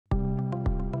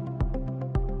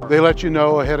They let you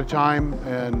know ahead of time,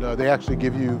 and they actually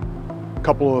give you a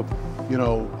couple of,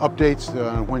 updates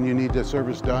on when you need the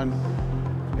service done.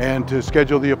 And to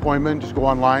schedule the appointment, just go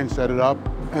online, set it up,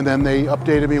 and then they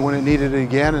updated me when it needed it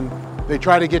again, and they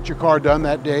try to get your car done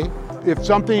that day. If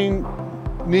something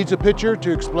needs a picture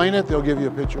to explain it, they'll give you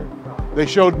a picture. They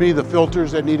showed me the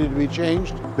filters that needed to be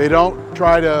changed. They don't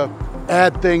try to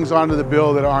add things onto the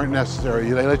bill that aren't necessary.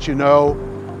 They let you know,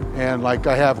 and like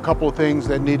I have a couple of things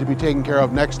that need to be taken care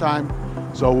of next time,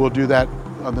 so we'll do that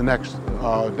on the next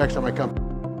time I come.